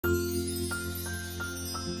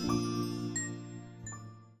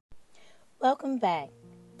Welcome back.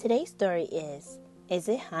 Today's story Is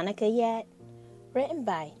It Hanukkah Yet? Written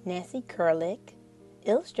by Nancy Krulik,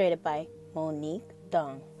 illustrated by Monique.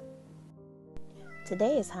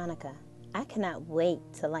 Today is Hanukkah. I cannot wait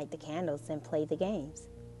to light the candles and play the games.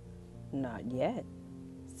 Not yet,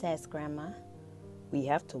 says Grandma. we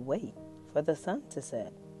have to wait for the sun to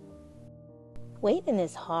set. Waiting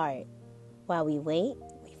is hard. While we wait,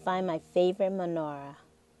 we find my favorite menorah.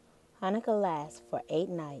 Hanukkah lasts for 8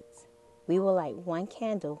 nights. We will light 1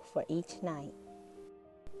 candle for each night.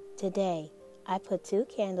 Today, I put 2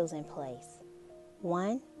 candles in place.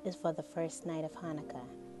 One is for the first night of Hanukkah.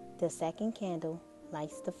 The second candle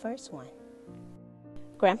lights the first one.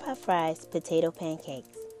 Grandpa fries potato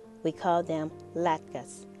pancakes. We call them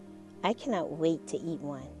latkes. I cannot wait to eat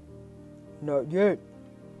one, Not yet,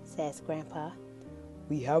 says Grandpa.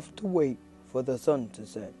 we have to wait for the sun to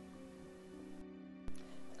set.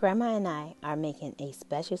 Grandma and I are making a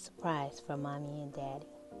special surprise for Mommy and Daddy.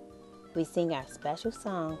 We sing our special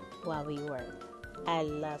song while we work. I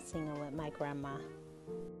love singing with my grandma.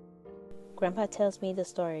 Grandpa tells me the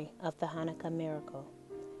story of the Hanukkah miracle.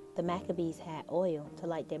 The Maccabees had oil to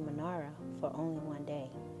light their menorah for only 1 day,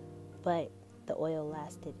 but the oil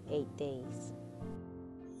lasted 8 days.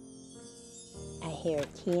 I hear a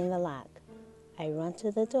key in the lock. I run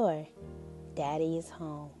to the door. Daddy is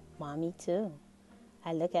home. Mommy too.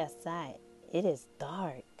 I look outside. It is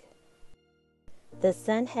dark. The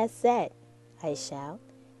sun has set, I shout.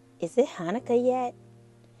 Is it Hanukkah yet?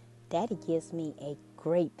 Daddy gives me a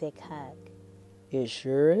great big hug. It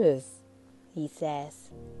sure is, He says,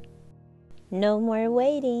 no more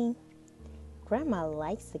waiting. Grandma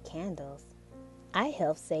lights the candles. I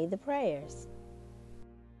help say the prayers.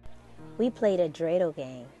 We played a dreidel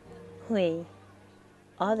game.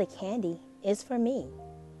 All the candy is for me.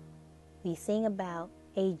 We sing about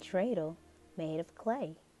a dreidel made of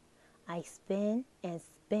clay. I spin and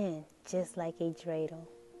spin just like a dreidel.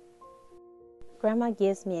 Grandma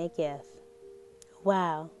gives me a gift.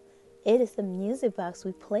 Wow, it is the music box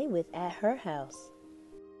we play with at her house.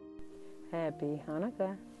 Happy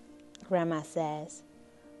Hanukkah. Grandma says,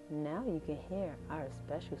 Now you can hear our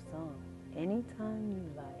special song anytime you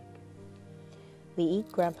like. we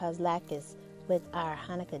eat Grandpa's latkes with our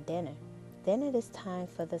Hanukkah dinner. Then it is time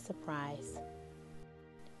for the surprise.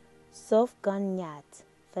 Sofganyat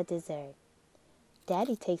for dessert.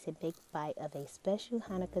 Daddy takes a big bite of a special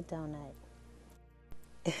Hanukkah donut.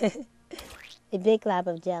 A big glob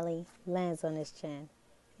of jelly lands on his chin.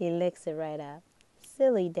 He licks it right up.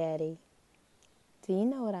 Silly Daddy. Do you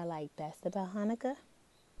know what I like best about Hanukkah?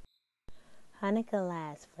 Hanukkah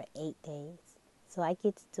lasts for 8 days, so I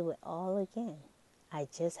get to do it all again. I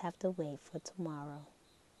just have to wait for tomorrow.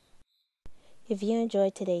 If you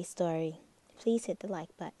enjoyed today's story, please hit the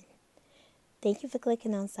like button. Thank you for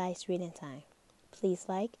clicking on Science Reading Time. Please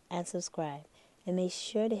like and subscribe, and make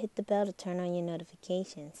sure to hit the bell to turn on your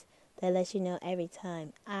notifications. That lets you know every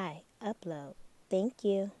time I upload. Thank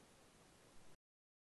you.